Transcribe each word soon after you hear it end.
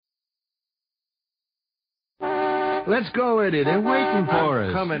Let's go, Eddie. They're waiting for us.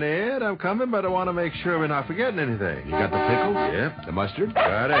 I'm coming, Ed. I'm coming, but I want to make sure we're not forgetting anything. You got the pickles? Yep. The mustard?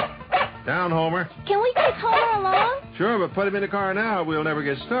 Got it. Down, Homer. Can we take Homer along? Sure, but put him in the car now. We'll never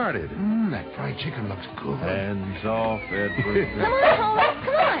get started. That fried chicken looks good. Hands off, Edward. Come on, Homer.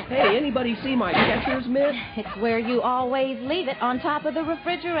 Come on. Hey, anybody see my Cheshire's mitt? It's where you always leave it, on top of the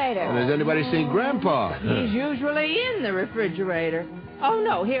refrigerator. Has anybody seen Grandpa? He's usually in the refrigerator. Oh,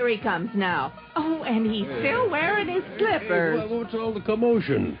 no, here he comes now. Oh, and he's still wearing his slippers. What's all the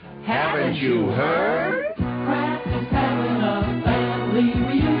commotion? Haven't you heard? Kraft is having a family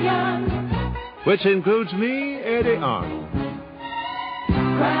reunion. Which includes me, Eddie Arnold.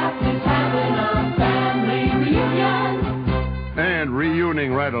 Kraft is having a family reunion. And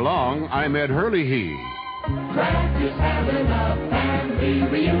reuniting right along, I'm Ed Hurley. Kraft is having a family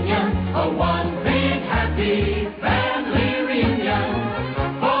reunion. A one big happy family reunion.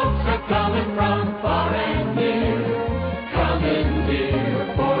 Folks are coming from far and near. Coming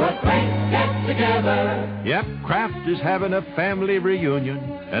near for a great get-together. Yep, Kraft is having a family reunion.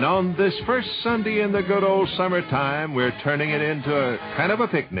 And on this first Sunday in the good old summertime, we're turning it into a kind of a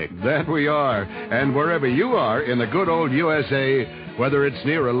picnic. That we are. And wherever you are in the good old USA, whether it's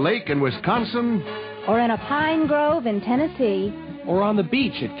near a lake in Wisconsin, Or in a pine grove in Tennessee. Or on the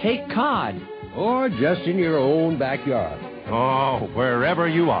beach at Cape Cod. Or just in your own backyard. Oh, wherever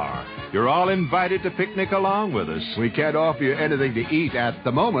you are, you're all invited to picnic along with us. we can't offer you anything to eat at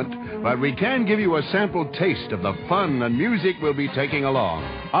the moment, but we can give you a sample taste of the fun and music we'll be taking along.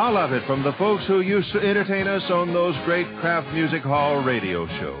 All of it from the folks who used to entertain us on those great Kraft Music Hall radio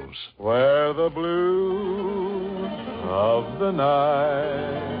shows. Where the blue of the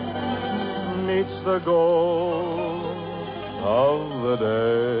night meets the gold of the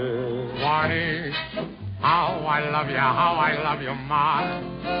day. Swanee, how I love you,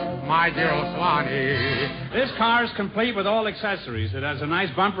 my dear old Swanee. This car is complete with all accessories. It has a nice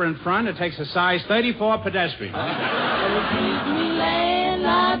bumper in front. It takes a size 34 pedestrian. Land,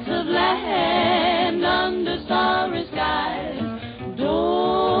 lots of land under starry skies.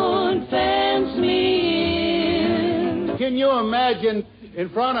 Don't fence me in. Can you imagine in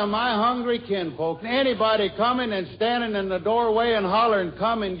front of my hungry kinfolk, anybody coming and standing in the doorway and hollering,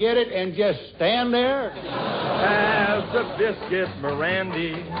 come and get it, and just stand there? As a biscuit,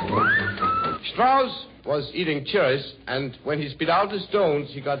 Mirandy. Strauss was eating cherries, and when he spit out the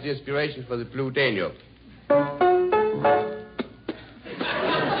stones, he got the inspiration for the Blue Daniel.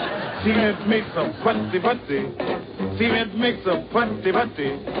 Cement makes a putty-putty. Cement makes a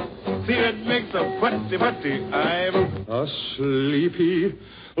putty-putty. Cement makes a putty-putty. I'm a sleepy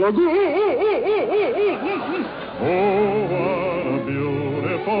lagoon. Oh, what a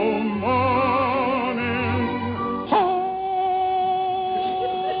beautiful morning.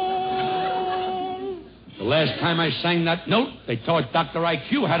 The last time I sang that note, they thought Dr.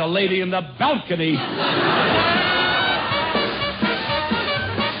 IQ had a lady in the balcony.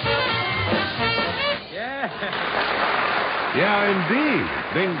 Yeah, indeed.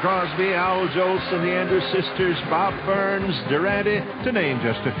 Bing Crosby, Al Jolson, the Andrews Sisters, Bob Burns, Durante, to name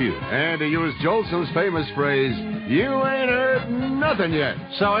just a few. And to use Jolson's famous phrase, you ain't heard nothing yet.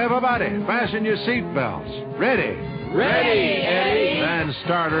 So everybody, fasten your seatbelts. Ready? Ready, Eddie. And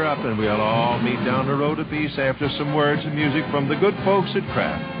start her up, and we'll all meet down the road a piece after some words and music from the good folks at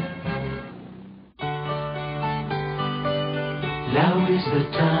Kraft. Now is the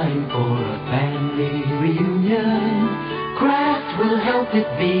time for a family reunion. Kraft will help it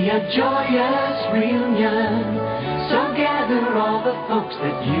be a joyous reunion. So gather all the folks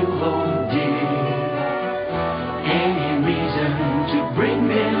that you hold dear. Any reason to bring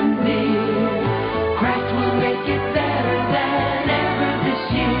them near. Kraft will make it better than ever this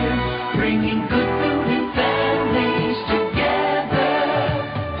year. Bringing good food and families together.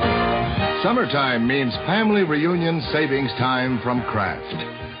 Summertime means family reunion savings time from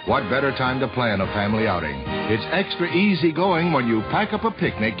Kraft. What better time to plan a family outing? It's extra easy going when you pack up a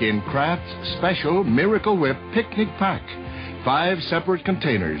picnic in Kraft's special Miracle Whip Picnic Pack. 5 separate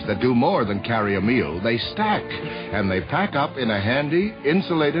containers that do more than carry a meal. They stack, and they pack up in a handy,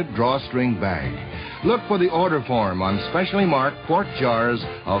 insulated drawstring bag. Look for the order form on specially marked quart jars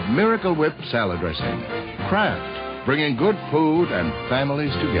of Miracle Whip salad dressing. Kraft, bringing good food and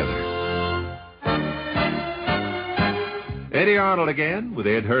families together. Eddie Arnold again with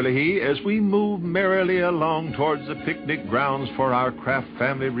Ed Hurley as we move merrily along towards the picnic grounds for our Kraft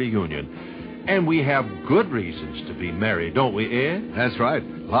family reunion. And we have good reasons to be merry, don't we, Ed? That's right.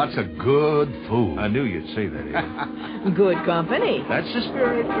 Lots of good food. I knew you'd say that, Ed. Good company. That's the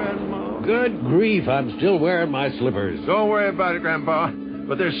spirit, Grandma. Good grief, I'm still wearing my slippers. Don't worry about it, Grandpa.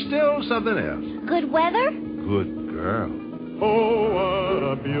 But there's still something else. Good weather? Good girl. Oh, what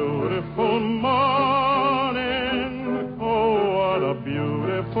a beautiful morning. Oh, what a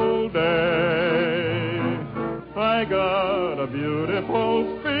beautiful day. I got a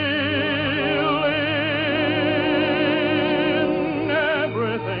beautiful feeling.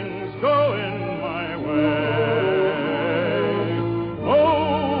 Everything's going my way.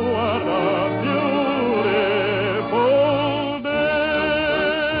 Oh, what a beautiful day.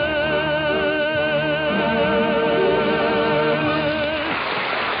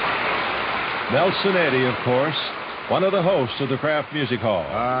 Nelson Eddy, of course, one of the hosts of the Kraft Music Hall.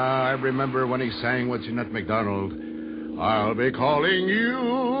 I remember when he sang with Jeanette MacDonald, I'll be calling you.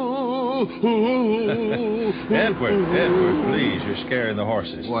 Edward, please, you're scaring the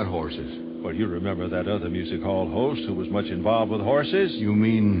horses. What horses? Well, you remember that other music hall host who was much involved with horses? You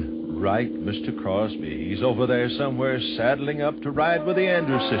mean... Right, Mr. Crosby. He's over there somewhere saddling up to ride with the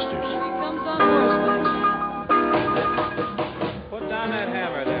Andrews sisters. Put down that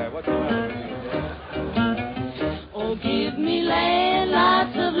hammer there. What's the matter? Oh, give me land,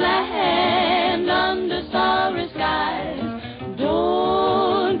 lots of land under starry skies.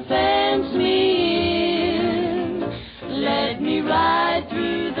 Don't fence me in. Let me ride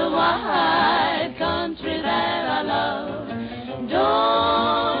through the wide country that I love.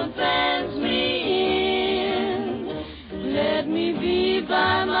 Don't fence me in. Let me be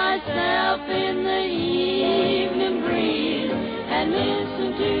by myself in the evening breeze and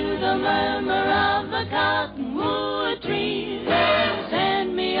listen to the murmur of the cottonwood trees.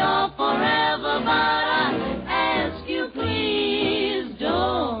 Send me off forever, but I ask you please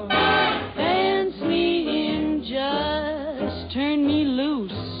don't fence me in. Just turn me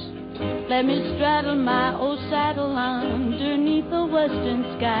loose. Let me straddle my old saddle underneath the western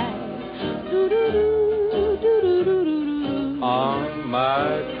sky. Do-do-do, On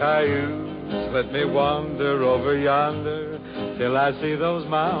my cayuse, let me wander over yonder till I see those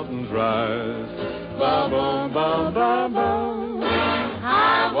mountains rise. Ba-bum, bum, bum, bum.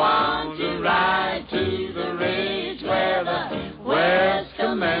 I want to ride to the ridge where the west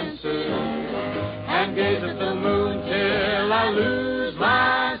commences and gaze at the moon till I lose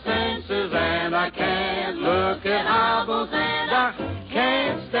my senses. And I can't look at hobbles and I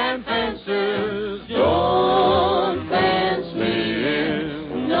can't stand fences. Don't fence me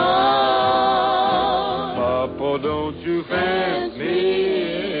in. No. Papa, don't you fence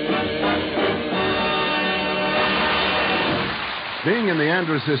me in. Being and the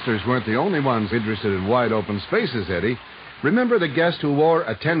Andrews sisters weren't the only ones interested in wide open spaces, Eddie. Remember the guest who wore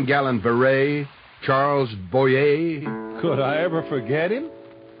a 10-gallon beret, Charles Boyer? Could I ever forget him?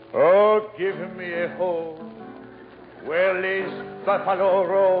 Oh, give me a hoe where les buffalo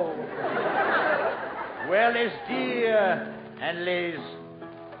roll, where les deer and les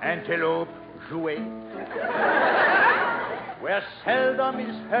antelope jouer, where seldom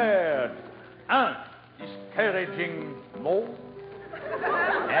is heard un discouraging mot,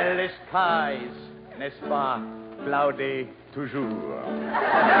 and les skies, n'est-ce pas, cloudy toujours.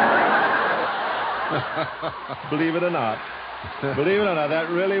 Believe it or not, that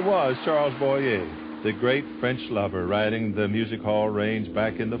really was Charles Boyer, the great French lover riding the music hall range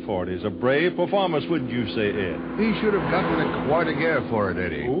back in the 40s. A brave performance, wouldn't you say, Ed? He should have gotten a Croix de Guerre for it,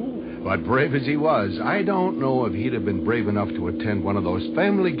 Eddie. Ooh. But brave as he was, I don't know if he'd have been brave enough to attend one of those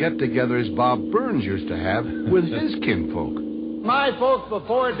family get-togethers Bob Burns used to have with his kinfolk. My folks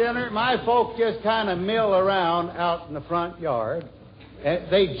before dinner, my folks just kind of mill around out in the front yard.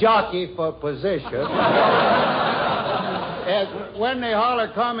 They jockey for position. And when they holler,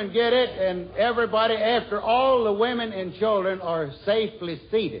 come and get it, and everybody, after all the women and children are safely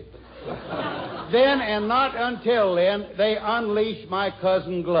seated, then and not until then, they unleash my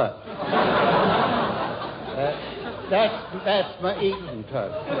cousin Glut. That's my eating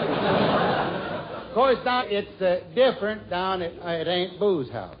cousin. Of course, now it's different down at Aunt Boo's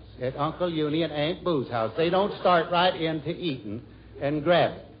house, at Uncle Uni and Aunt Boo's house. They don't start right into eating and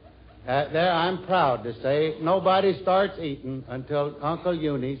grab it. There, I'm proud to say, nobody starts eating until Uncle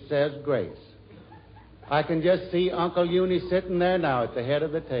Uni says grace. I can just see Uncle Uni sitting there now at the head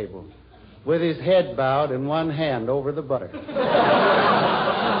of the table with his head bowed and one hand over the butter.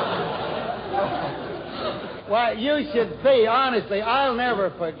 Why, you should see, honestly, I'll never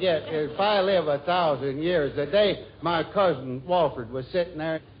forget, if I live 1,000 years, the day my cousin Walford was sitting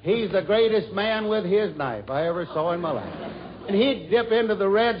there. He's the greatest man with his knife I ever saw in my life. And he'd dip into the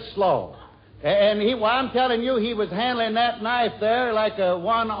red slaw. And I'm telling you, he was handling that knife there like a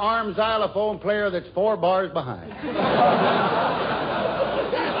one-armed xylophone player that's 4 bars behind.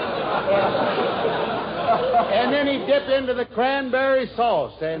 And then he'd dip into the cranberry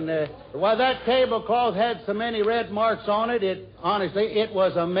sauce. And while that tablecloth had so many red marks on it, honestly, it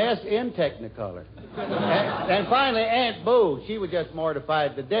was a mess in Technicolor. And finally, Aunt Boo, she was just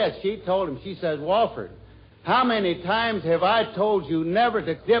mortified to death. She told him, she says, Walford, how many times have I told you never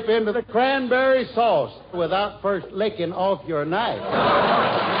to dip into the cranberry sauce without first licking off your knife?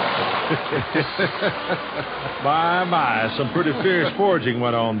 My, some pretty fierce forging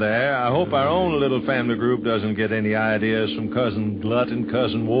went on there. I hope our own little family group doesn't get any ideas from Cousin Glut and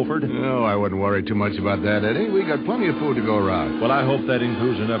Cousin Wolford. No, I wouldn't worry too much about that, Eddie. We got plenty of food to go around. Well, I hope that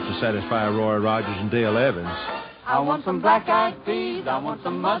includes enough to satisfy Roy Rogers and Dale Evans. I want some black-eyed peas, I want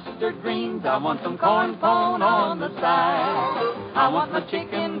some mustard greens, I want some corn pone on the side. I want my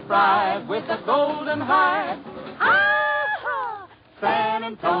chicken fried with a golden hide. Ah-ha! San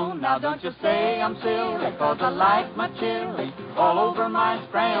Antone, now don't you say I'm silly, 'cause I like my chili all over my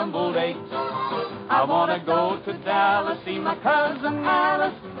scrambled eggs. I want to go to Dallas, see my cousin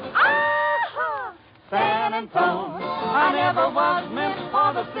Alice. Ah-ha! San Antone, I never was meant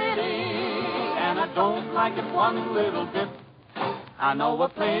for the city, and I don't like it one little bit. I know a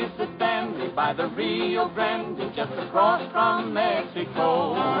place that's dandy by the Rio Grande, just across from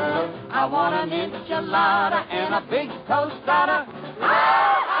Mexico. I want an enchilada and a big tostada.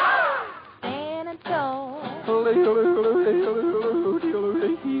 San Antone.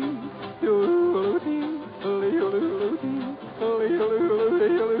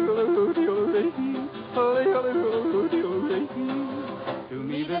 To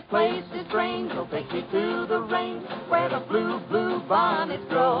me this place is strange, so take me to the range where the blue bonnets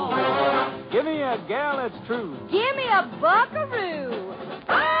grow. Give me a gal that's true. Give me a buckaroo.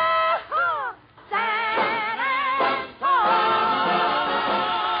 Ah-ha! San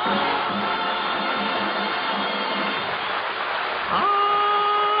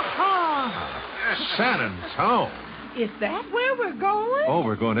Aha! San Antone. Is that where we're going? Oh,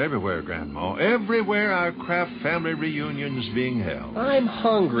 we're going everywhere, Grandma. Everywhere our Kraft family reunion's being held. I'm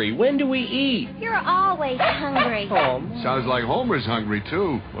hungry. When do we eat? You're always hungry. Sounds like Homer's hungry,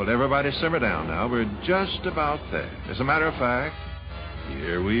 too. Well, everybody simmer down now. We're just about there. As a matter of fact,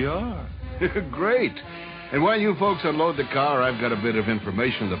 here we are. Great. And while you folks unload the car, I've got a bit of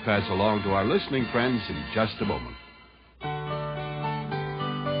information to pass along to our listening friends in just a moment.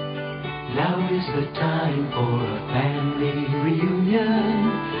 Now is the time for a family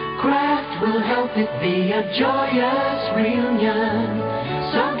reunion. Kraft will help it be a joyous reunion.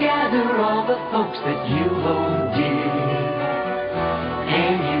 So gather all the folks that you hold dear.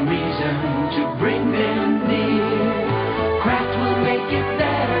 Any reason to bring them near. Kraft will make it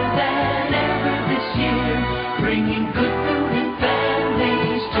better than ever this year, bringing good food and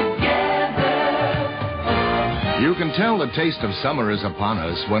families together. You can tell the taste of summer is upon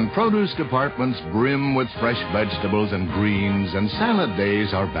us when produce departments brim with fresh vegetables and greens, and salad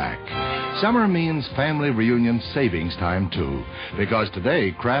days are back. Summer means family reunion savings time, too, because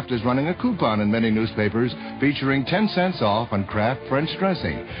today Kraft is running a coupon in many newspapers featuring 10 cents off on Kraft French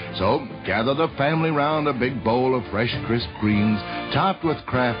dressing. So gather the family round a big bowl of fresh, crisp greens topped with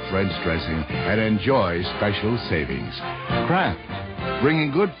Kraft French dressing and enjoy special savings. Kraft,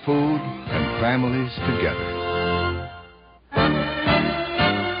 bringing good food and families together.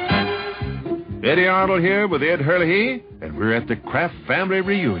 Eddie Arnold here with Ed Hurley, and we're at the Kraft family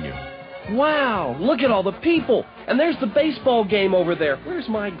reunion. Wow, look at all the people. And there's the baseball game over there. Where's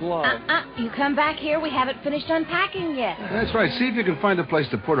my glove? You come back here. We haven't finished unpacking yet. That's right. See if you can find a place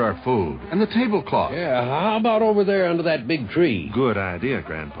to put our food. And the tablecloth. Yeah, how about over there under that big tree? Good idea,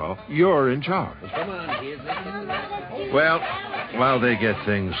 Grandpa. You're in charge. Come on, kids. Well, while they get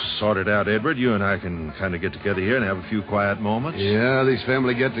things sorted out, Edward, you and I can kind of get together here and have a few quiet moments. Yeah, these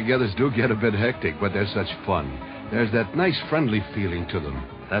family get-togethers do get a bit hectic, but they're such fun. There's that nice friendly feeling to them.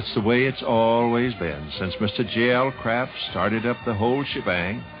 That's the way it's always been since Mr. J.L. Kraft started up the whole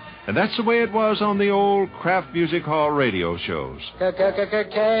shebang. And that's the way it was on the old Kraft Music Hall radio shows.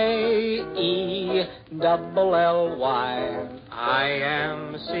 K-E-double-L-Y.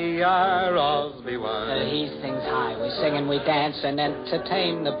 I-M-C-R Osby one. He sings high, we sing and we dance and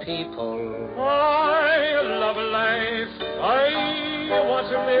entertain the people. I love life. I want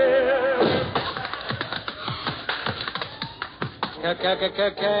to live.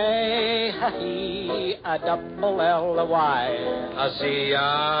 K-E-double-L-Y.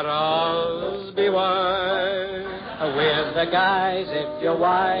 C-R Osby-Y. With the guys, if you're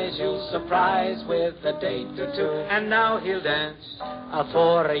wise, you'll surprise with a date or two. And now he'll dance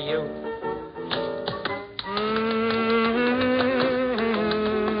for you.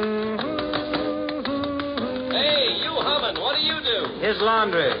 Hey, you humming, what do you do? His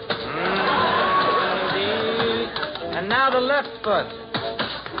laundry. And now the left foot.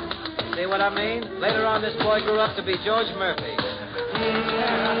 See what I mean? Later on, this boy grew up to be George Murphy.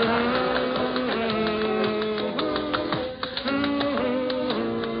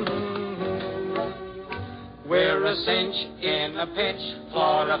 We're a cinch in a pinch,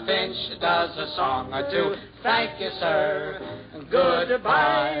 for a finch does a song or two. Thank you, sir.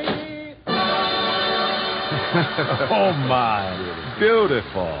 Goodbye. Oh, my.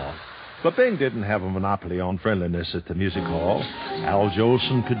 Beautiful. But Bing didn't have a monopoly on friendliness at the music hall. Al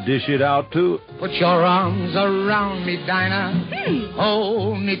Jolson could dish it out, too. Put your arms around me, Dinah.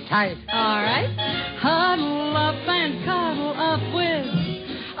 Hold me tight. All right. Huddle up and cuddle up with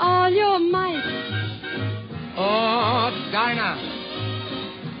all your might. Oh, Dinah,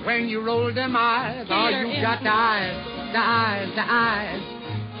 when you roll them eyes, oh, you got the eyes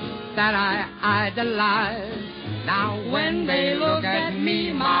that I idolize. Now when they look at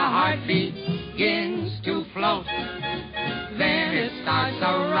me, my heart begins to float. Then it starts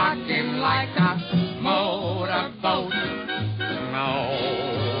a-rocking like a motorboat. No,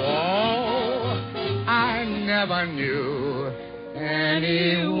 I never knew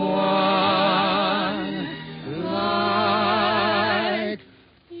anyone like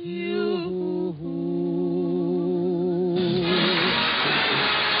you.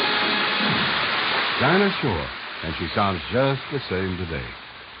 Dinah Shore. And she sounds just the same today.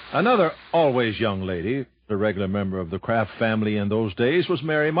 Another always young lady, the regular member of the Kraft family in those days, was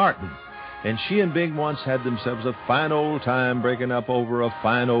Mary Martin. And she and Bing once had themselves a fine old time breaking up over a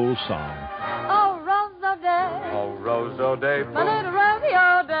fine old song. Oh, Rose O'Day. Oh, Rose O'Day. My little Rosie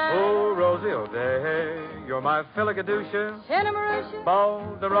O'Day. Oh, Rosie O'Day. You're my Filligadooshire. Shinnamarooshire.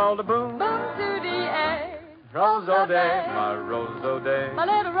 Bow, the roll, the boom. Boom to the A. Rose O'Day. My Rose O'Day. My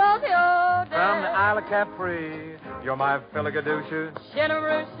little Rosie O'Day. From the Isle of Capri. You're my Filligadooshire.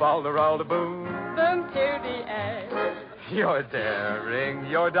 Shinnamarooshire. Bow, the roll, the boom. Boom to the A. You're daring,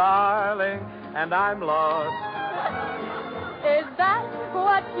 you're darling, and I'm lost. Is that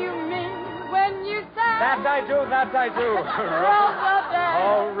what you mean when you say? That I do. Rose O'Day.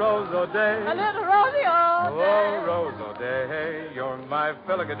 Oh, Rose O'Day. A little Rosie O'Day. Oh, Rose O'Day. You're my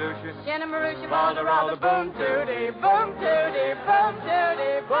Filligadooshire. Shinnamarooshire, ball the roll, the boom tooty, boom tooty, boom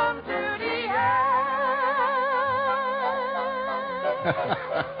tooty, boom tooty,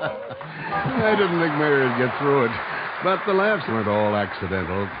 I didn't think Mary would get through it. But the laughs weren't all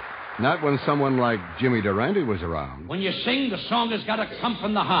accidental. Not when someone like Jimmy Durante was around. When you sing, the song has got to come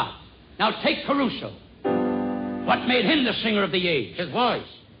from the heart. Now take Caruso. What made him the singer of the age? His voice.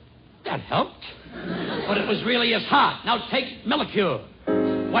 That helped. But it was really his heart. Now take Melchior.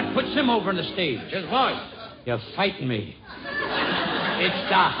 What puts him over on the stage? His voice. You're fighting me. It's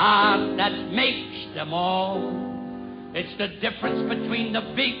the heart that makes them all. It's the difference between the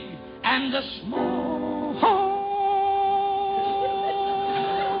big and the small.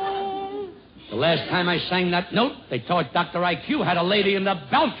 The last time I sang that note, they thought Dr. IQ had a lady in the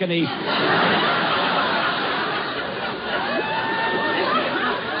balcony.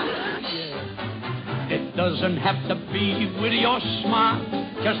 It doesn't have to be witty or smart,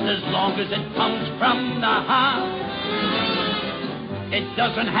 just as long as it comes from the heart. It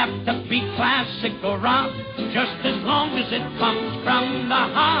doesn't have to be classic or rock, just as long as it comes from the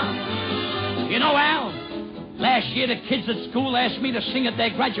heart. You know, Al, last year the kids at school asked me to sing at their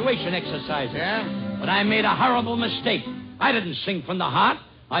graduation exercises. Yeah? But I made a horrible mistake. I didn't sing from the heart.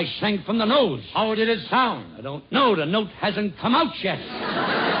 I sang from the nose. How did it sound? I don't know. The note hasn't come out yet.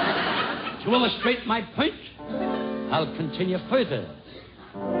 To illustrate my point, I'll continue further.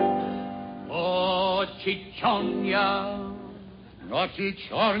 Oh, Chichonia. No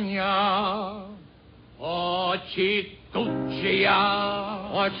Chichonia. Oh, Chikuchia.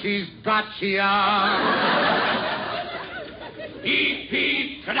 Oh, Chizgachia. Ipi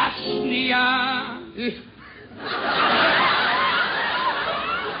Krasnia.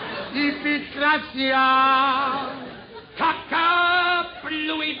 Ipi Krasnia. Kaka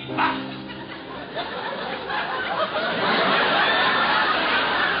Bluipa.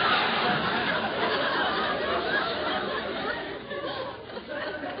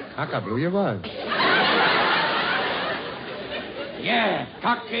 Kaka blew your bug. Yeah,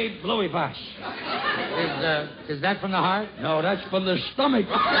 Kake Bluipas. Is that from the heart? No, that's from the stomach.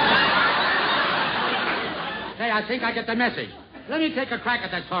 Say, I think I get the message. Let me take a crack at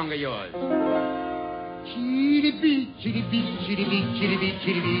that song of yours. Chitty-bee, chitty-bee, chitty-bee, chitty-bee,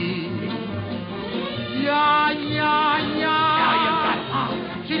 chitty-bee. Yeah, yeah, yeah. Now you got it.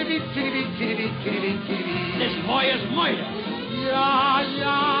 Chitty-bee, chitty-bee, chitty-bee, chitty-bee, chitty-bee. This boy is murder. Yeah,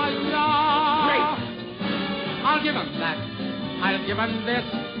 yeah, yeah. Great. I'll give him that. I'll give him this.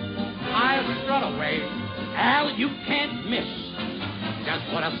 I'll strut away Al, you can't miss. Just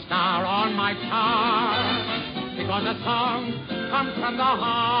put a star on my chart, because a song comes from the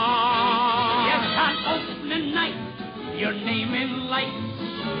heart. Yes, on opening night, your name in lights.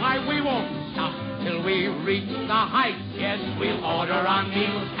 Why, we won't stop till we reach the heights. Yes, we'll order our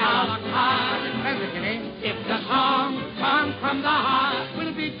meals a la carte. If the song comes from the heart,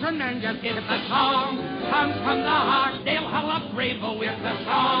 will be tremendous. If the song comes from the heart, they'll holla bravo with the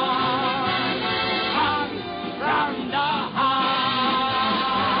song comes from the heart.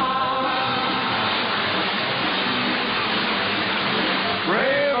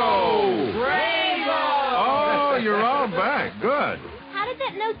 Bravo! Bravo! Oh, you're all back. Good. How did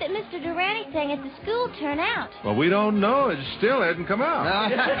that note that Mr. Durante sang at the school turn out? Well, we don't know. It still hasn't come out.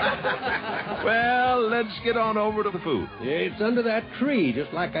 Well, let's get on over to the food. It's under that tree,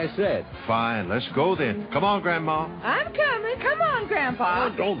 just like I said. Fine, let's go then. Come on, Grandma. I'm coming. Come on, Grandpa. Oh,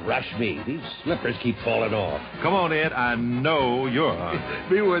 don't rush me. These slippers keep falling off. Come on, Ed. I know you're hungry.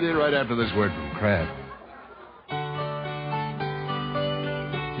 Be with you right after this word from Kraft.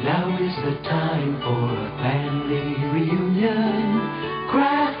 Now is the time for a family reunion.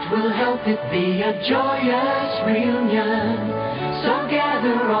 Kraft will help it be a joyous reunion. So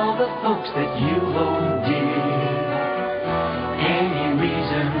gather all the folks that you hold dear. Any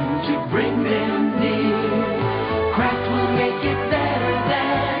reason to bring them near. Kraft will make it better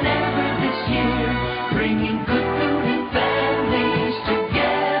than ever this year. Bringing good food and families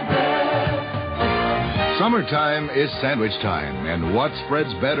together. Summertime is sandwich time, and what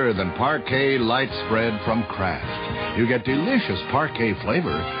spreads better than parquet light spread from Kraft? You get delicious parquet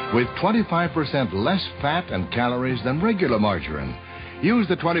flavor with 25% less fat and calories than regular margarine. Use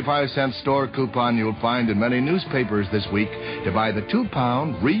the 25-cent store coupon you'll find in many newspapers this week to buy the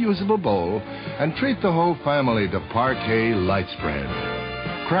 2-pound reusable bowl and treat the whole family to parquet light spread.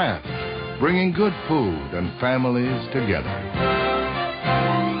 Kraft, bringing good food and families together.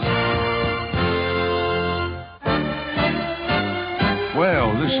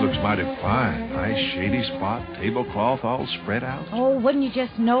 Well, this looks mighty fine. Nice shady spot, tablecloth all spread out. Oh, wouldn't you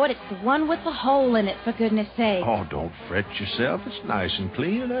just know it? It's the one with the hole in it, for goodness sake. Oh, don't fret yourself. It's nice and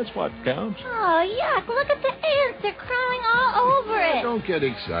clean, and that's what counts. Oh, yuck. Look at the ants. They're crawling all over it. Don't get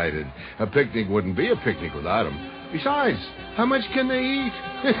excited. A picnic wouldn't be a picnic without them. Besides, how much can they eat?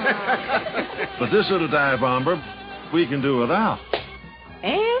 But this little dive bomber, we can do without.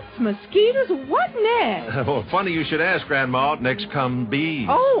 Ants, mosquitoes, what next? Well, funny you should ask, Grandma. Next come bees.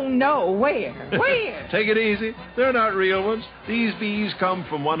 Oh, no. Where? Where? Take it easy. They're not real ones. These bees come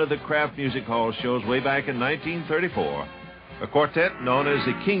from one of the Kraft Music Hall shows way back in 1934. A quartet known as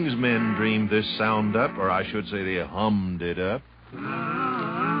the Kingsmen dreamed this sound up, or I should say they hummed it up.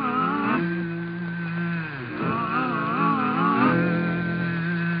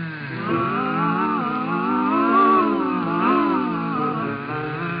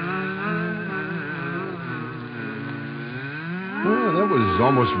 That was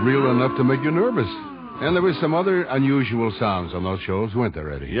almost real enough to make you nervous. And there was some other unusual sounds on those shows, weren't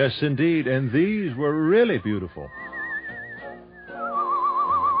there, Eddie? Yes, indeed. And these were really beautiful.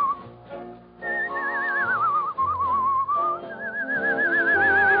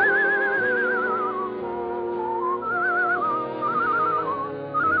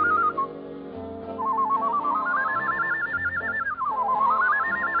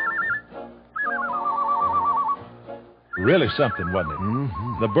 Really something, wasn't it?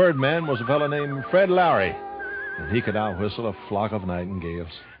 Mm-hmm. The Birdman was a fellow named Fred Lowry, and he could out-whistle a flock of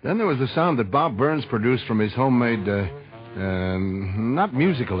nightingales. Then there was the sound that Bob Burns produced from his homemade, not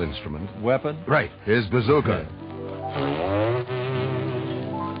musical instrument. Weapon? Right, his bazooka.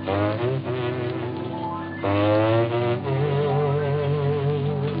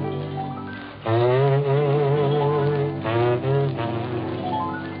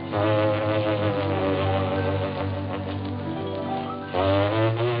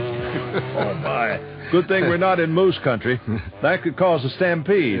 Oh, my. Good thing we're not in moose country. That could cause a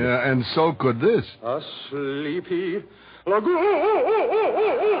stampede. Yeah, and so could this. A sleepy lagoon.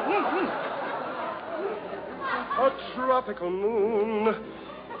 A tropical moon.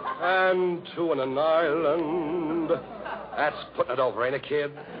 And two on an island. That's putting it over, ain't it,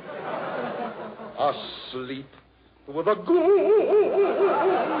 kid? Asleep with a goon.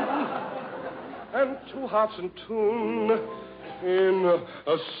 And two hearts in tune. In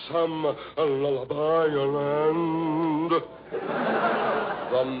some lullaby land.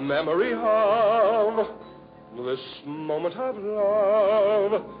 The memory of this moment of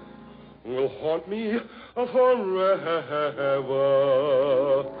love will haunt me forever.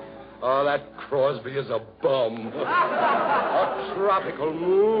 Oh, that Crosby is a bum. A tropical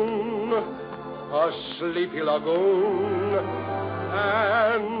moon a sleepy lagoon,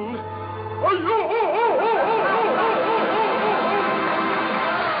 and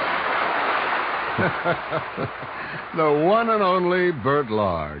The one and only Bert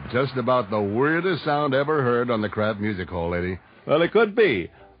Lard. Just about the weirdest sound ever heard on the Kraft Music Hall, Eddie. Well, it could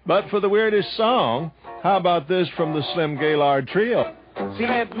be. But for the weirdest song, how about this from the Slim Gaylord Trio? See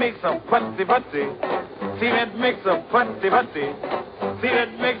that makes a putty-putty. See that makes a putty-putty. See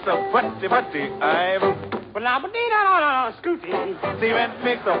that makes a putty-putty. I'm Scooty. See that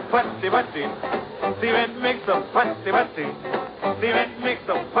makes a putty-putty. See that makes a putty-putty. See that makes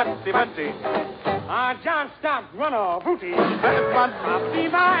a putty-putty. John Stout, run off, booty.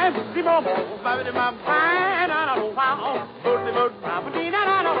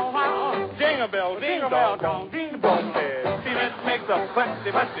 Jingle bell, ding dong, ding dong. See that makes a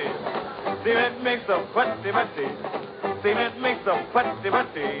putty-putty. See that makes a putty-putty. See that makes a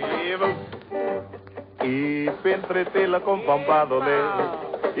putty-putty. Y pentretela con pampadole.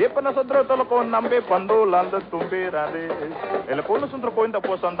 Y para nosotros todo con nambe cuando landa tumbirade. El pueblo es un truco en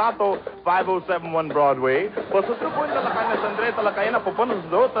pues andato 5071 Broadway. Pues otro cuenta la caña Sandreta la caña poponos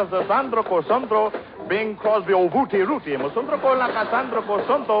dotas de Sandro Cosandro, Bing Crosby o Booty Ruti. Mosundro con la Casandro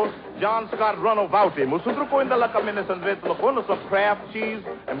Cosonto, John Scott Runo Vauti. Mosundro cuenta la caña Sandreta los conos of Kraft cheese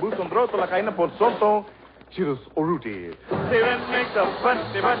and Musundro la caña por Sonto. Chirus Uruti. See that makes a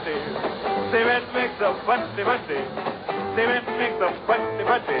putty-putty. See that makes a putty-putty. See that makes a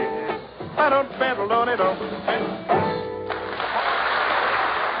putty-putty. I don't battle on it all.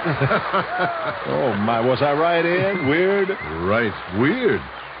 Oh, my, was I right, Ed? Weird? Right, weird,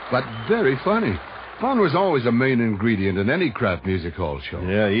 but very funny. Fun was always a main ingredient in any Kraft Music Hall show.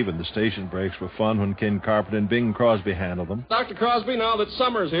 Yeah, even the station breaks were fun when Ken Carpenter and Bing Crosby handled them. Dr. Crosby, now that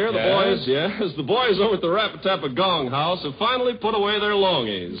summer's here, the boys over at the Rapatappa Gong House have finally put away their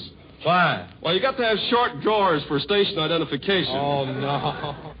longies. Why? Well, you got to have short drawers for station identification. Oh,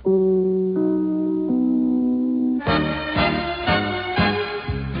 no.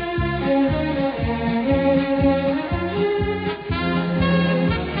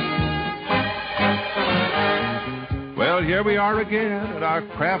 Well, here we are again at our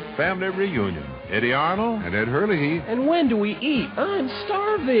Kraft family reunion. Eddie Arnold. And Ed Hurley. And when do we eat? I'm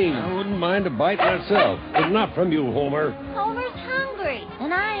starving. I wouldn't mind a bite myself, but not from you, Homer. Homer's hungry,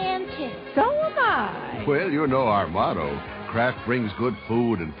 and I am too. So am I. Well, you know our motto. Kraft brings good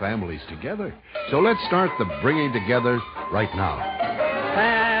food and families together. So let's start the bringing together right now.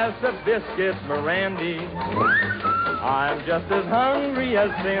 Pass the biscuits, Mirandy. I'm just as hungry as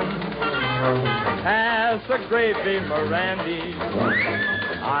them. Pass the gravy, Mirandy.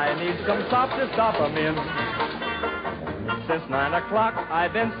 I need some sop to stop 'em in. Since 9 o'clock,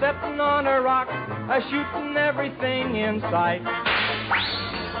 I've been sitting on a rock, shooting everything in sight.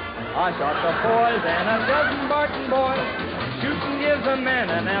 I shot the boys and a dozen Barton boys. Shooting gives a man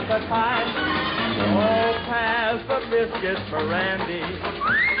an appetite. Oh, pass the biscuits, Mirandy.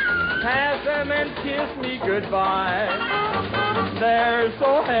 Pass them and kiss me goodbye. They're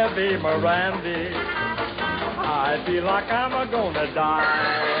so heavy, Mirandy. I feel like I'm a-gonna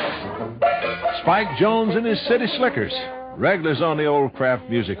die. Spike Jones and his City Slickers, regulars on the old Kraft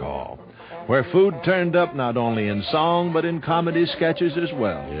Music Hall, where food turned up not only in song but in comedy sketches as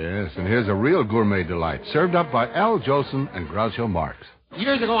well. Yes, and here's a real gourmet delight, served up by Al Jolson and Groucho Marx.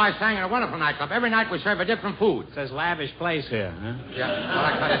 Years ago, I sang in a wonderful nightclub. Every night we serve a different food. It says lavish place here, huh? Yeah, well,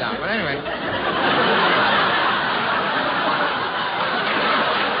 I cut it out. But anyway.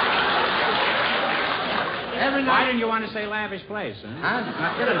 Every night. Why didn't you want to say lavish place, huh?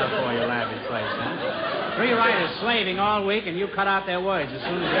 Not good enough for you, lavish place, huh? 3 writers slaving all week, and you cut out their words as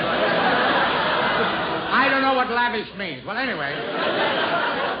soon as you... I don't know what lavish means. Well, anyway.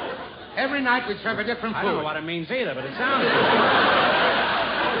 Every night we serve a different food. I don't know what it means either, but it sounds good.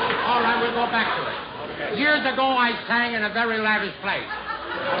 All right, we'll go back to it. Okay. Years ago, I sang in a very lavish place.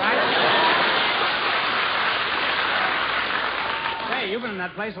 All right? Hey, you've been in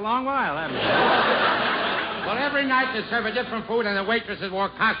that place a long while, haven't you? Well, every night they serve a different food, and the waitresses wore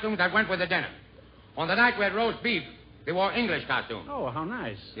costumes that went with the dinner. On the night we had roast beef, they wore English costumes. Oh, how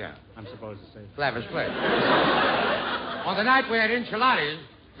nice. Yeah. I'm supposed to say. Lavish place. On the night we had enchiladas,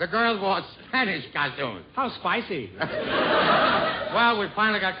 the girls wore Spanish costumes. How spicy. Well, we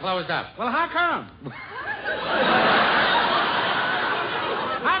finally got closed up. Well, how come?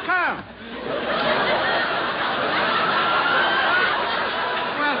 How come?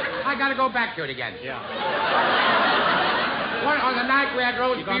 Well, I got to go back to it again. Yeah. On the night we had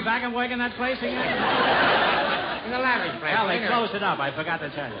roast You beef... going back and work in that place again? In the lavish place. Well, they closed it up. I forgot to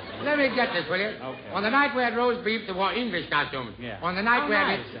tell you. Let me get this, will you? Okay. On the night we had roast beef, they wore English costumes. Yeah. On the night How we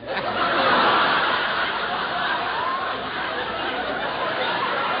nice. had...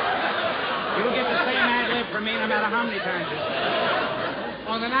 me no matter how many times you say it.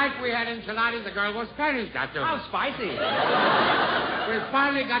 On the night we had enchiladas, the girl was Spanish, got to. How spicy. We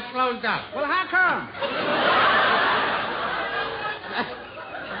finally got closed up. Well, how come?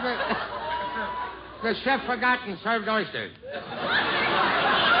 The chef forgot and served oysters.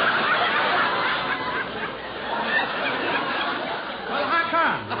 Well, how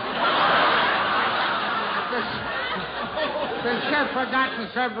come? The chef forgot and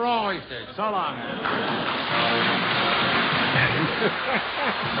served raw oysters. So long.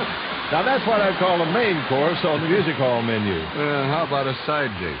 Now, that's what I call a main course on the music hall menu. How about a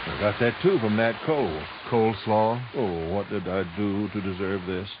side dish? I got that, too, from Nat Cole. Coleslaw? Oh, what did I do to deserve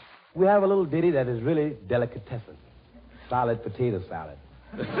this? We have a little ditty that is really delicatessen. Solid potato salad.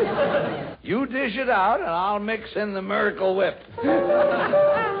 You dish it out, and I'll mix in the Miracle Whip.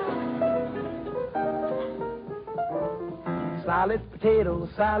 Solid potato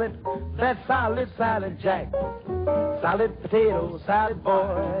salad, that solid salad jack. Solid potato salad,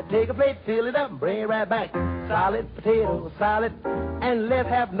 boy. Take a plate, fill it up, and bring it right back. Solid potato salad, and let's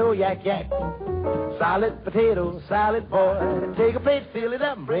have no yak yak. Solid potato salad, boy. Take a plate, fill it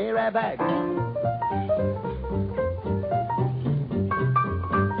up, and bring it right back.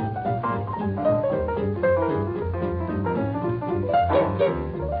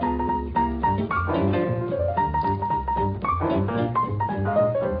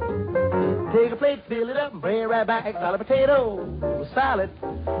 Take a plate, fill it up, and bring it right back. Solid potato salad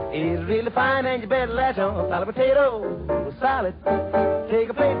is really fine, and you better latch on. Solid potato salad. Take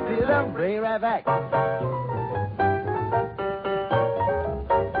a plate, fill it up, and bring it right back.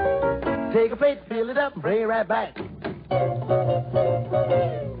 Take a plate, fill it up, and bring it right back.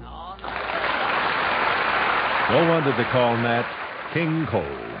 No wonder they call Nat King Cole.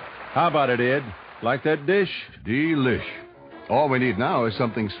 How about it, Ed? Like that dish? Delish. All we need now is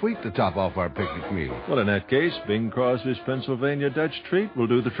something sweet to top off our picnic meal. Well, in that case, Bing Crosby's Pennsylvania Dutch treat will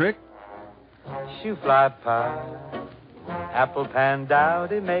do the trick. Shoe-fly pie, apple pan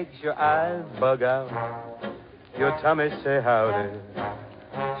dowdy makes your eyes bug out. Your tummy say howdy.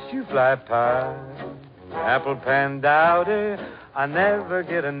 Shoe-fly pie, apple pan dowdy, I never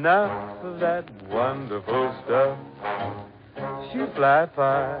get enough of that wonderful stuff. Shoe-fly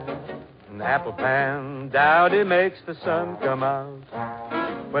pie, an apple pan dowdy makes the sun come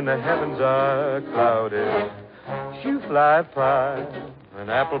out when the heavens are cloudy. Shoe-fly pie, an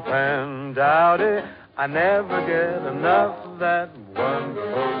apple pan dowdy, I never get enough of that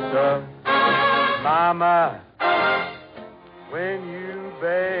wonderful stuff. Mama, when you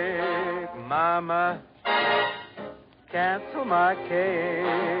bake, Mama, cancel my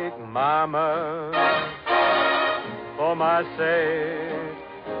cake, Mama, for my sake.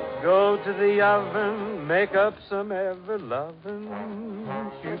 Go to the oven, make up some ever-loving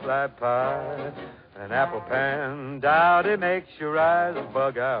shoe-fly pie. An apple pan dowdy makes your eyes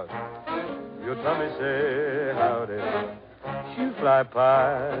bug out. Your tummy say howdy. Shoe-fly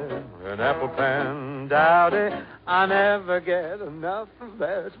pie, an apple pan dowdy, I never get enough of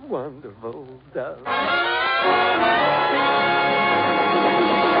that wonderful stuff.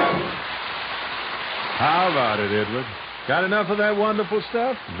 How about it, Edward? Got enough of that wonderful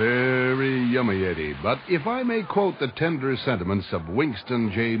stuff? Very yummy, Eddie. But if I may quote the tender sentiments of Winston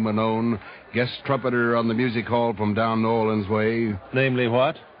J. Manone, guest trumpeter on the music hall from down New Orleans way. Namely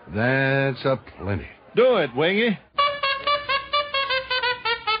what? That's a plenty. Do it, Wingy.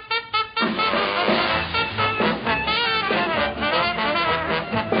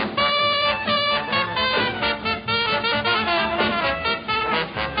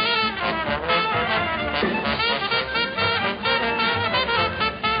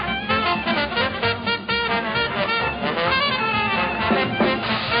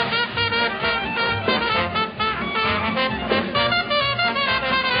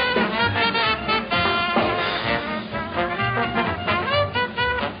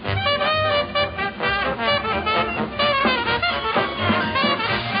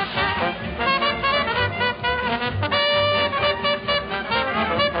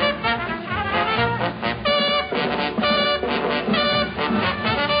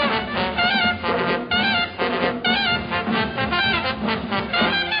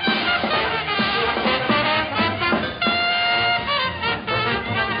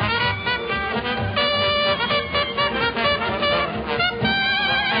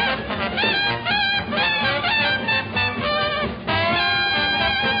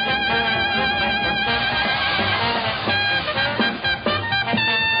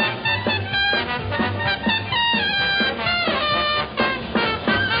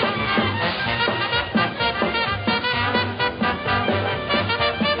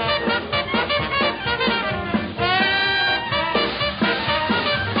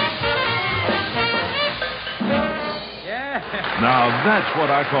 Now, that's what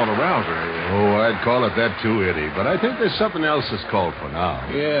I call a rouser, Ed. Oh, I'd call it that too, Eddie. But I think there's something else that's called for now.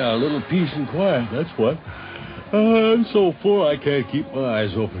 Yeah, a little peace and quiet, that's what. I'm so full I can't keep my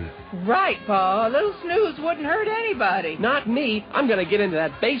eyes open. Right, Pa. A little snooze wouldn't hurt anybody. Not me. I'm going to get into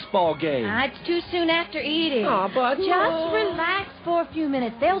that baseball game. It's too soon after eating. Aw, but... Just relax for a few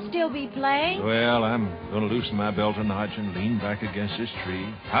minutes. They'll still be playing. Well, I'm going to loosen my belt a notch and lean back against this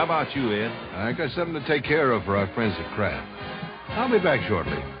tree. How about you, Ed? I got something to take care of for our friends at Kraft. I'll be back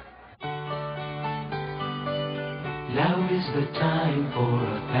shortly. Now is the time for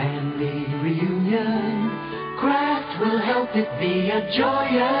a family reunion. Kraft will help it be a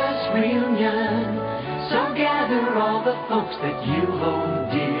joyous reunion. So gather all the folks that you hold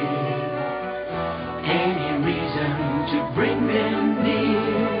dear. Any reason to bring them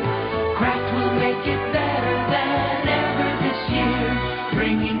near. Kraft will make it better than ever this year.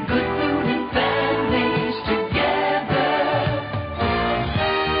 Bringing good food and families together.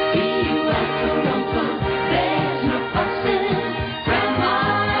 There's no fussing. Grandma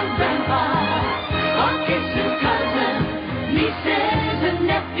and Grandpa, uncles and cousins, nieces and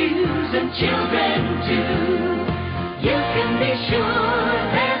nephews and children too. You can be sure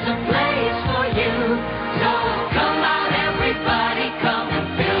there's a place for you. So come out, everybody, come and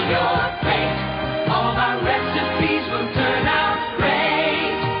fill your plate. All of our recipes will turn out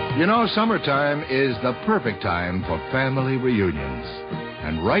great. You know, summertime is the perfect time for family reunions.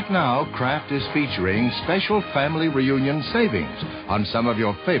 And right now, Kraft is featuring special family reunion savings on some of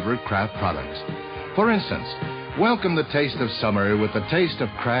your favorite Kraft products. For instance, welcome the taste of summer with the taste of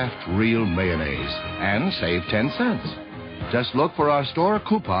Kraft Real Mayonnaise and save 10 cents. Just look for our store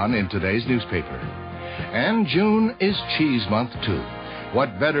coupon in today's newspaper. And June is Cheese Month, too.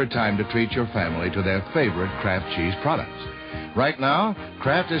 What better time to treat your family to their favorite Kraft cheese products? Right now,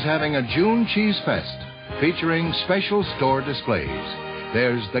 Kraft is having a June Cheese Fest featuring special store displays.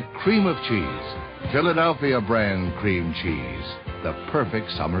 There's the cream of cheese, Philadelphia brand cream cheese, the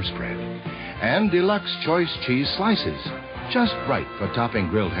perfect summer spread, and deluxe choice cheese slices, just right for topping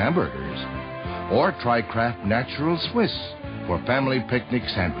grilled hamburgers. Or try Kraft Natural Swiss for family picnic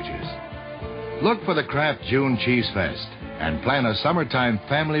sandwiches. Look for the Kraft June Cheese Fest and plan a summertime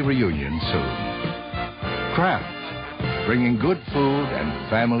family reunion soon. Kraft, bringing good food and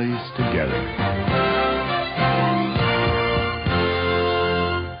families together.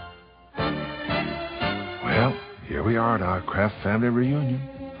 Well, here we are at our Kraft family reunion.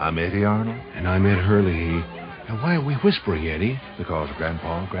 I'm Eddie Arnold. And I'm Ed Hurley. And why are we whispering, Eddie? Because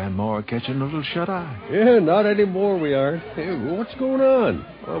Grandpa and Grandma are catching a little shut-eye. Yeah, not anymore we aren't. Hey, what's going on?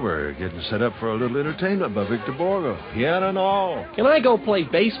 Well, we're getting set up for a little entertainment by Victor Borgo. Piano and all. Can I go play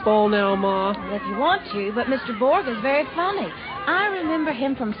baseball now, Ma? Well, if you want to, but Mr. Borg is very funny. I remember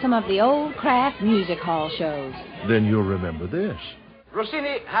him from some of the old Kraft music hall shows. Then you'll remember this.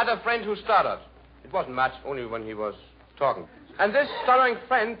 Rossini had a friend who stuttered. It wasn't much, only when he was talking. And this stuttering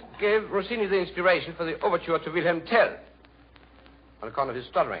friend gave Rossini the inspiration for the overture to Wilhelm Tell on account of his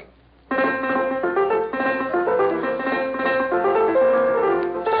stuttering.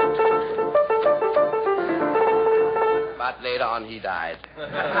 But later on he died.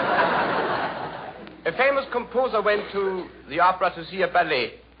 A famous composer went to the opera to see a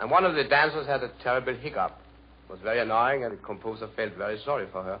ballet, and one of the dancers had a terrible hiccup. It was very annoying, and the composer felt very sorry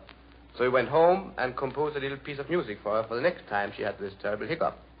for her. So he went home and composed a little piece of music for her for the next time she had this terrible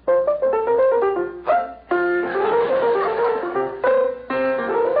hiccup.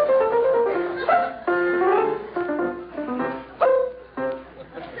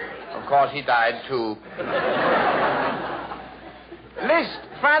 Of course, he died, too.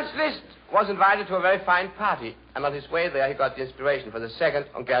 Franz Liszt, was invited to a very fine party, and on his way there he got the inspiration for the second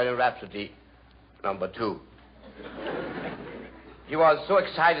Hungarian Rhapsody, number 2. He was so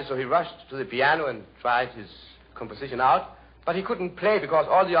excited, so he rushed to the piano and tried his composition out. But he couldn't play because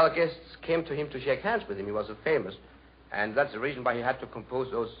all the other guests came to him to shake hands with him. He was so famous. And that's the reason why he had to compose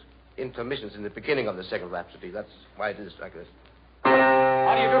those intermissions in the beginning of the second Rhapsody. That's why it is like this.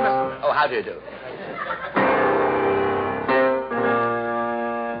 How do you do, Mr. Oh, how do you do?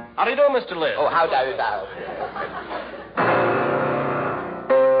 How do you do, Mr. Liz? Oh, how do you do?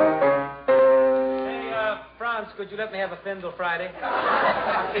 Franz, could you let me have a Fendel Friday?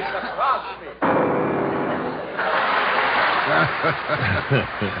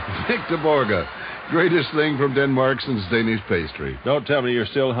 Victor Borga, greatest thing from Denmark since Danish pastry. Don't tell me you're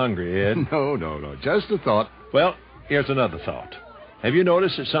still hungry, Ed. No. Just a thought. Well, here's another thought. Have you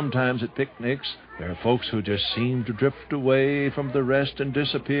noticed that sometimes at picnics, There are folks who just seem to drift away from the rest and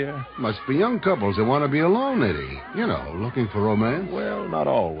disappear. Must be young couples that want to be alone, Eddie. You know, looking for romance. Well, not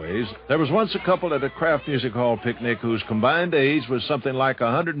always. There was once a couple at a Kraft Music Hall picnic whose combined age was something like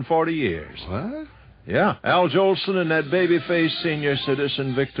 140 years. What? Yeah, Al Jolson and that baby-faced senior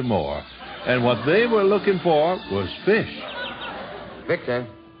citizen, Victor Moore. And what they were looking for was fish. Victor,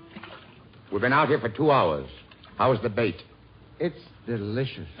 we've been out here for 2 hours. How's the bait? It's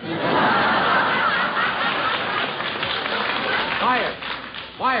delicious. Quiet.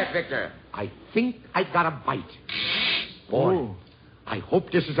 Quiet, Victor. I think I got a bite. Boy, Ooh. I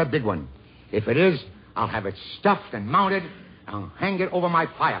hope this is a big one. If it is, I'll have it stuffed and mounted. I'll hang it over my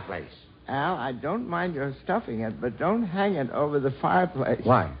fireplace. Al, I don't mind your stuffing it, but don't hang it over the fireplace.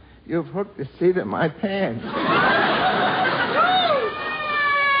 Why? You've hooked the seat of my pants.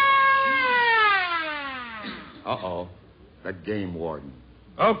 Uh-oh. The game warden.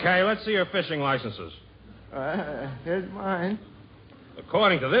 Okay, let's see your fishing licenses. Here's mine.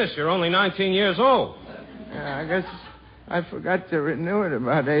 According to this, you're only 19 years old. Yeah, I guess I forgot to renew it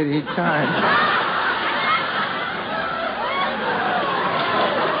about 80 times.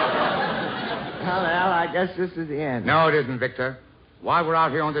 Well, Al, I guess this is the end. No, it isn't, Victor. While we're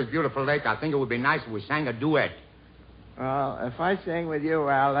out here on this beautiful lake, I think it would be nice if we sang a duet. Well, if I sing with you,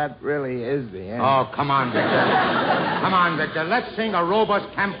 Al, that really is the end. Oh, come on, Victor. Come on, Victor. Let's sing a robust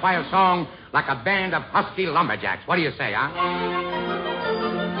campfire song like a band of husky lumberjacks. What do you say, huh?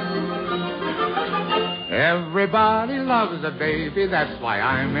 Everybody loves a baby. That's why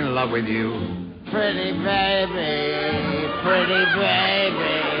I'm in love with you. Pretty baby, pretty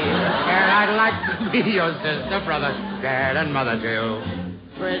baby. And I'd like to be your sister, brother, dad, and mother, too.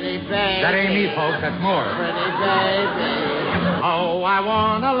 Pretty baby. That ain't me, folks. That's more. Pretty baby. Oh, I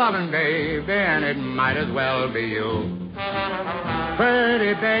want a loving baby, and it might as well be you.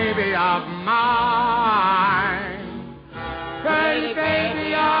 Pretty baby of mine. Pretty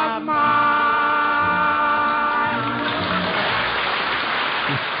baby of mine.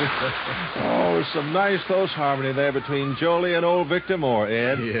 Oh, some nice close harmony there between Jolie and old Victor Moore,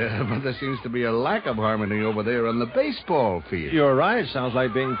 Ed. Yeah, but there seems to be a lack of harmony over there on the baseball field. You're right. Sounds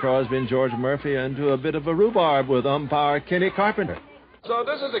like Bing Crosby and George Murphy into a bit of a rhubarb with umpire Kenny Carpenter. So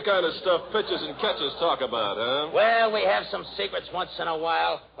this is the kind of stuff pitchers and catchers talk about, huh? Well, we have some secrets once in a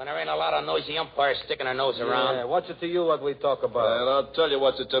while when there ain't a lot of noisy umpires sticking their nose around. Yeah, what's it to you what we talk about? And I'll tell you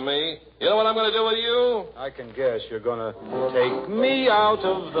what's it to me. You know what I'm going to do with you? I can guess you're gonna take me out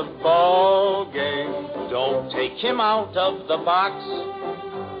of the ball game. Don't take him out of the box.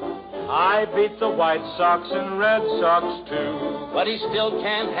 I beat the White Sox and Red Sox, too. But he still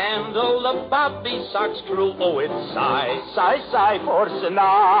can't handle the Bobby Sox crew. Oh, it's sigh, Sigh, sigh for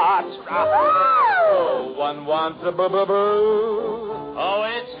Sinatra. Oh, one wants a boo-boo-boo. Oh,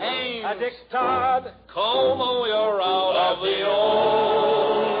 it's Haynes. A Dick Todd. Como, you're out of the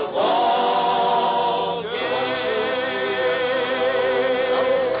old ball game.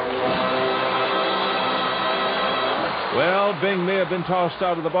 Well, Bing may have been tossed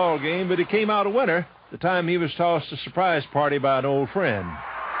out of the ball game, but he came out a winner the time he was tossed a surprise party by an old friend.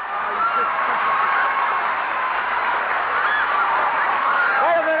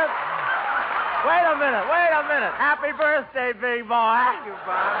 Wait a minute. Happy birthday, big boy. Thank you,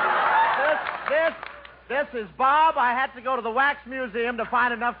 Bob. This is Bob. I had to go to the Wax Museum to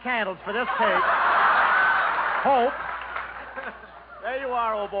find enough candles for this cake. Hope. There you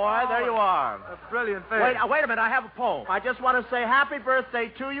are, old boy. There you are. That's a brilliant thing. Wait a minute. I have a poem. I just want to say happy birthday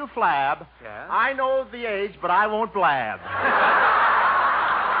to you, Flab. Yeah? I know the age, but I won't blab.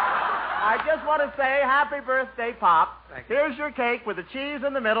 I just want to say happy birthday, Pop. Thank you. Here's your cake with the cheese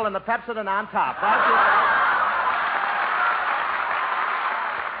in the middle and the Pepsodent on top. Thank you.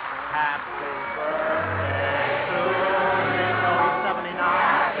 Happy birthday to you. No, he's 79.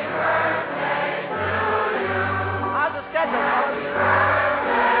 Happy birthday to you. How's the schedule, fellas?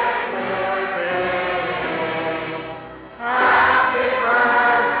 Happy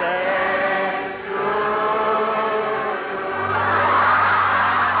birthday to you.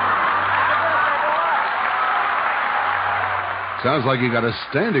 Sounds like you got a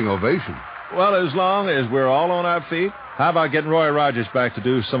standing ovation. Well, as long as we're all on our feet, how about getting Roy Rogers back to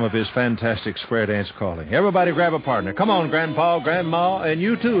do some of his fantastic square dance calling? Everybody grab a partner. Come on, Grandpa, Grandma, and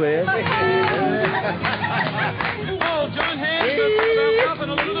you too, Ed. Oh, John Hands, a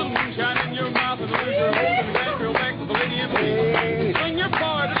little moonshine in your mouth and a loser hold and dance real back with the lady in the swing your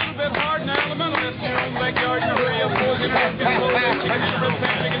part a little bit hard now. The middle of your own backyard, you hurry up, boys, and get slow. Chicken your first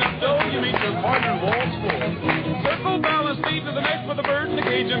pan, picking up dough. You meet your partner, walls full. Circle, balance, speed to the next with the bird and the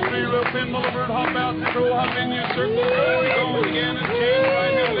cage and free real pin. While the bird hop out and the crow hop in your circle. Go, he's on again and change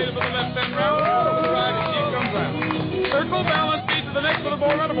right now, later for the left hand round.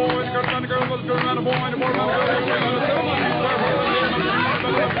 boy and a boy, a girl and a girl, a girl and a boy and a boy and a girl.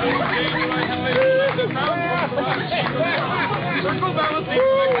 Circle balance, a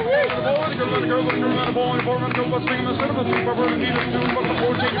boy and a girl, a girl and a girl, a girl and a boy and a boy and a girl, but swing a sort of a super for need us to, but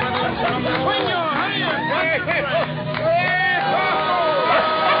before taking that, swing your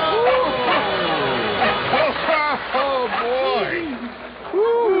Oh, boy.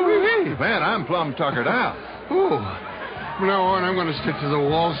 Ooh, man, I'm plumb tuckered out. Ooh. From now on, I'm going to stick to the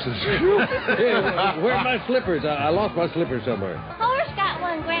waltzes. Where are my slippers? I lost my slippers somewhere. Homer's got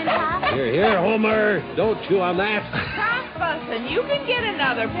one, Grandpa. Here, Homer. Don't chew on that. Stop fussing. You can get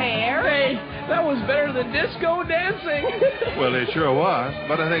another pair. Hey, that was better than disco dancing. Well, it sure was,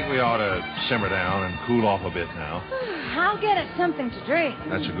 but I think we ought to simmer down and cool off a bit now. I'll get us something to drink.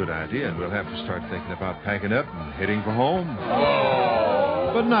 That's a good idea. We'll have to start thinking about packing up and heading for home.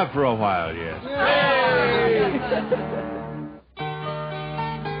 Oh. But not for a while yet.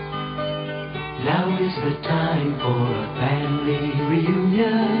 Now is the time for a family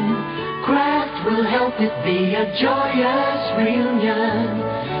reunion. Kraft will help it be a joyous reunion.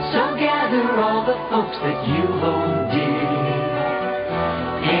 So gather all the folks that you hold dear.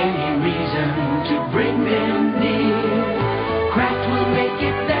 Any reason to bring them near. Kraft will make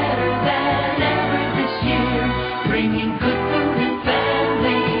it better than ever this year. Bringing good food and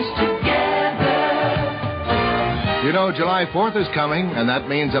families together. You know, July 4th is coming, and that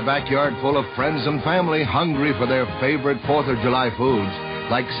means a backyard full of friends and family hungry for their favorite 4th of July foods,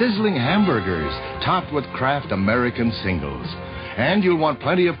 like sizzling hamburgers topped with Kraft American singles. And you'll want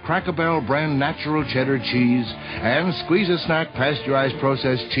plenty of Cracker Barrel brand natural cheddar cheese and squeeze-a-snack pasteurized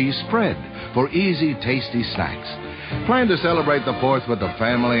processed cheese spread for easy, tasty snacks. Plan to celebrate the 4th with the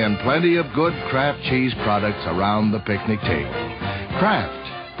family and plenty of good Kraft cheese products around the picnic table. Kraft,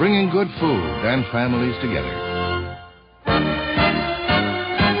 bringing good food and families together.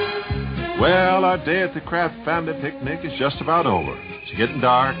 Well, our day at the Kraft family picnic is just about over. It's getting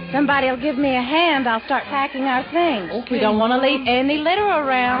dark. Somebody'll give me a hand. I'll start packing our things. Okay. We don't want to leave any litter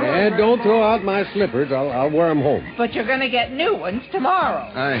around. And don't throw out my slippers. I'll wear them home. But you're going to get new ones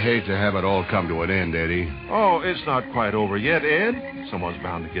tomorrow. I hate to have it all come to an end, Eddie. Oh, it's not quite over yet, Ed. Someone's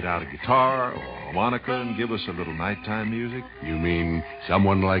bound to get out a guitar or a harmonica and give us a little nighttime music. You mean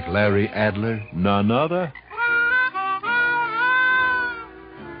someone like Larry Adler? None other.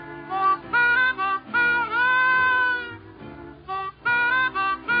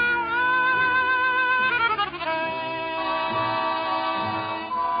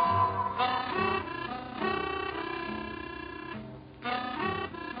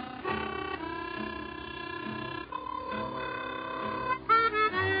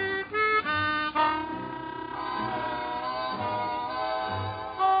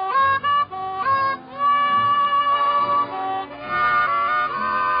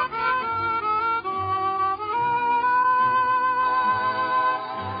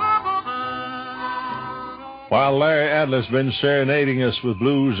 While Larry Adler's been serenading us with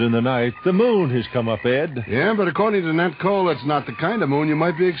blues in the night, the moon has come up, Ed. Yeah, but according to Nat Cole, it's not the kind of moon you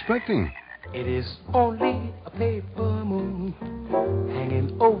might be expecting. It is only a paper moon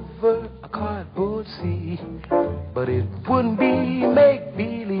hanging over a cardboard sea. But it wouldn't be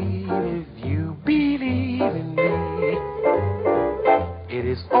make-believe if you believe in me. It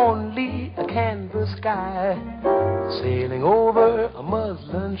is only a canvas sky sailing over a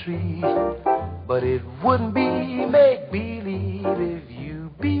muslin tree. But it wouldn't be make-believe if you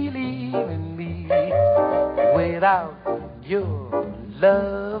believe in me. Without your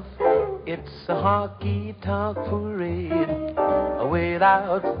love, it's a honky-tonk parade.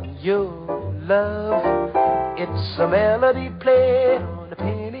 Without your love, it's a melody played on a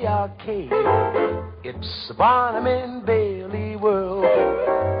penny arcade. It's a Barnum and Bailey world,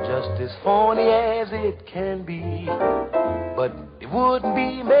 just as phony as it can be. But it wouldn't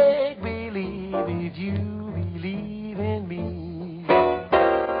be make-believe if you believe in me.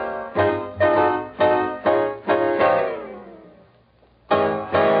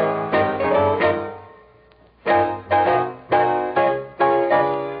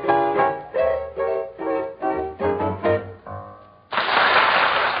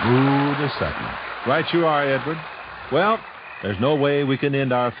 Smooth as satin. Right you are, Edward. Well, there's no way we can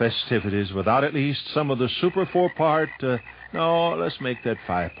end our festivities without at least some of the super four-part, no, let's make that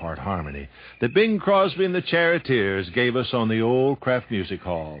five-part harmony that Bing Crosby and the Charioteers gave us on the old Kraft Music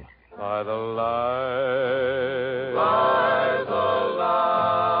Hall. By the light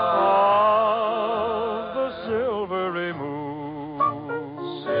of the silvery moon,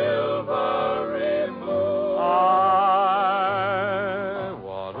 I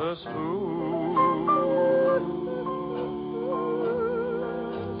want a spoon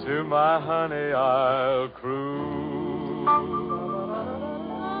To my honey I'll cruise.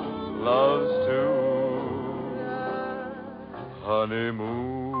 Love's to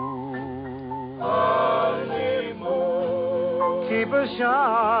honeymoon. Honeymoon. Keep a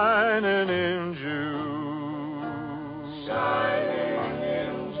shining in June. Shining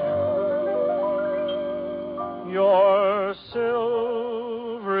in June. Your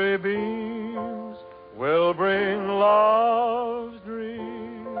silvery beams will bring love's dreams.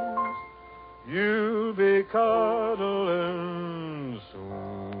 You'll be cuddling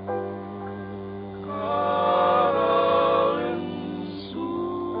soon. Cuddling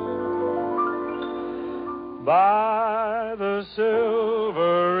soon. By the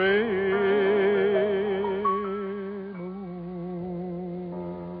silvery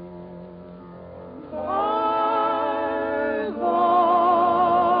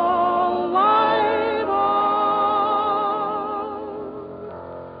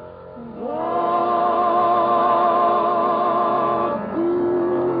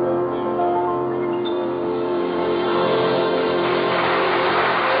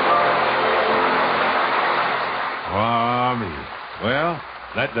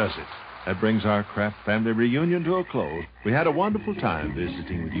that does it. That brings our Kraft family reunion to a close. We had a wonderful time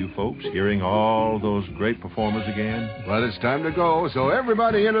visiting with you folks, hearing all those great performers again. Well, it's time to go, so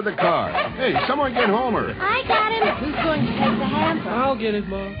everybody into the car. Hey, someone get Homer. I got him. Who's going to take the hamper? I'll get it,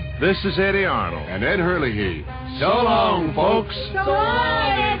 Mom. This is Eddie Arnold. And Ed So long, folks. So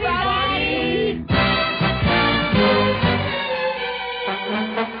long, everybody.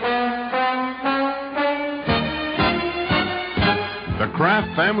 The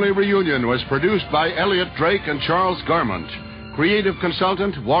Kraft Family Reunion was produced by Elliot Drake and Charles Garment. Creative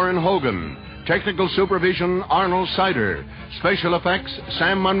consultant, Warren Hogan. Technical supervision, Arnold Sider. Special effects,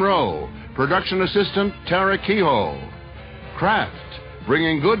 Sam Monroe. Production assistant, Tara Kehoe. Kraft,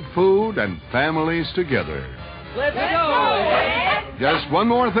 bringing good food and families together. Let's go! Just one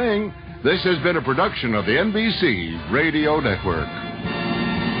more thing. This has been a production of the NBC Radio Network.